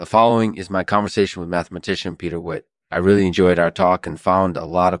The following is my conversation with mathematician Peter Woit. I really enjoyed our talk and found a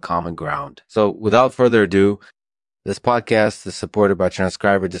lot of common ground. So without further ado, this podcast is supported by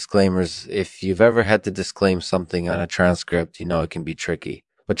transcriber disclaimers. If you've ever had to disclaim something on a transcript, you know it can be tricky.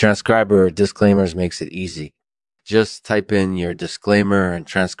 But transcriber disclaimers makes it easy. Just type in your disclaimer and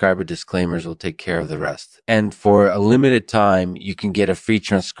transcriber disclaimers will take care of the rest. And for a limited time, you can get a free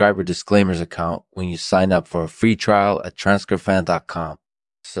transcriber disclaimers account when you sign up for a free trial at transcriptfan.com.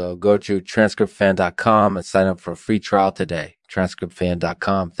 So go to transcriptfan.com and sign up for a free trial today.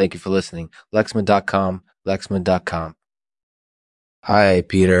 Transcriptfan.com. Thank you for listening. Lexman.com. Lexman.com. Hi,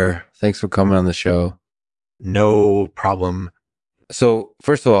 Peter. Thanks for coming on the show. No problem. So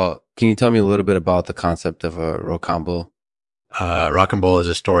first of all, can you tell me a little bit about the concept of a rocambole? Rocambole is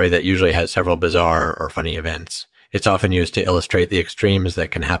a story that usually has several bizarre or funny events. It's often used to illustrate the extremes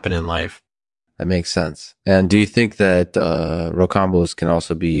that can happen in life. That makes sense. And do you think that rocamboles can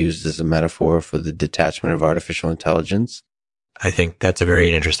also be used as a metaphor for the detachment of artificial intelligence? I think that's a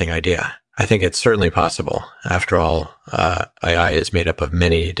very interesting idea. I think it's certainly possible. After all, AI is made up of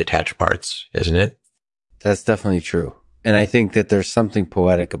many detached parts, isn't it? That's definitely true. And I think that there's something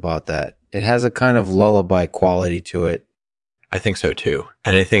poetic about that. It has a kind of lullaby quality to it. I think so too.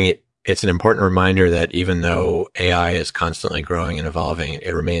 And I think it's an important reminder that even though AI is constantly growing and evolving,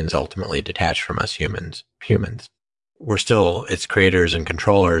 it remains ultimately detached from us humans. We're still its creators and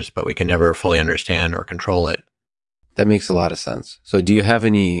controllers, but we can never fully understand or control it. That makes a lot of sense. So do you have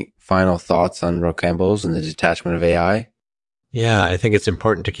any final thoughts on rocamboles and the detachment of AI? Yeah, I think it's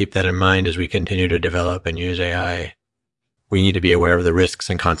important to keep that in mind as we continue to develop and use AI. We need to be aware of the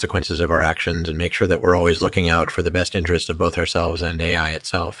risks and consequences of our actions and make sure that we're always looking out for the best interests of both ourselves and AI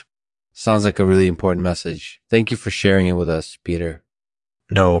itself. Sounds like a really important message. Thank you for sharing it with us, Peter.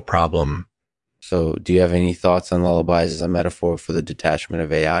 No problem. So do you have any thoughts on lullabies as a metaphor for the detachment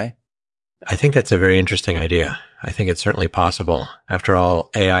of AI? I think that's a very interesting idea. I think it's certainly possible. After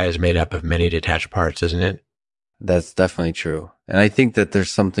all, AI is made up of many detached parts, isn't it? That's definitely true. And I think that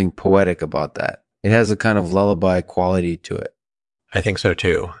there's something poetic about that. It has a kind of lullaby quality to it. I think so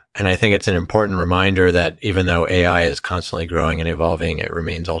too. And I think it's an important reminder that even though AI is constantly growing and evolving, it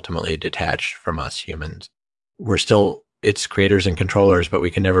remains ultimately detached from us humans. We're still its creators and controllers, but we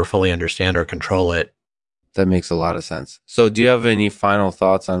can never fully understand or control it. That makes a lot of sense. So do you have any final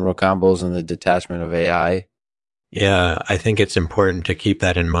thoughts on rocamboles and the detachment of AI? Yeah, I think it's important to keep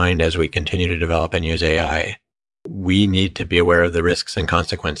that in mind as we continue to develop and use AI. We need to be aware of the risks and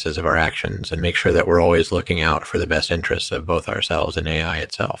consequences of our actions and make sure that we're always looking out for the best interests of both ourselves and AI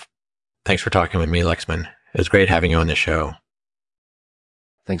itself. Thanks for talking with me, Lexman. It was great having you on the show.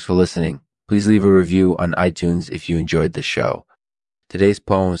 Thanks for listening. Please leave a review on iTunes if you enjoyed the show. Today's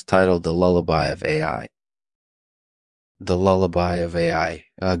poem is titled The Lullaby of AI. The lullaby of AI,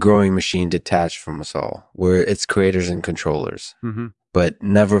 a growing machine detached from us all. We're its creators and controllers, but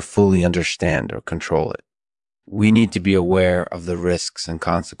never fully understand or control it. We need to be aware of the risks and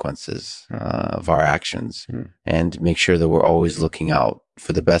consequences of our actions and make sure that we're always looking out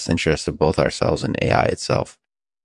for the best interests of both ourselves and AI itself.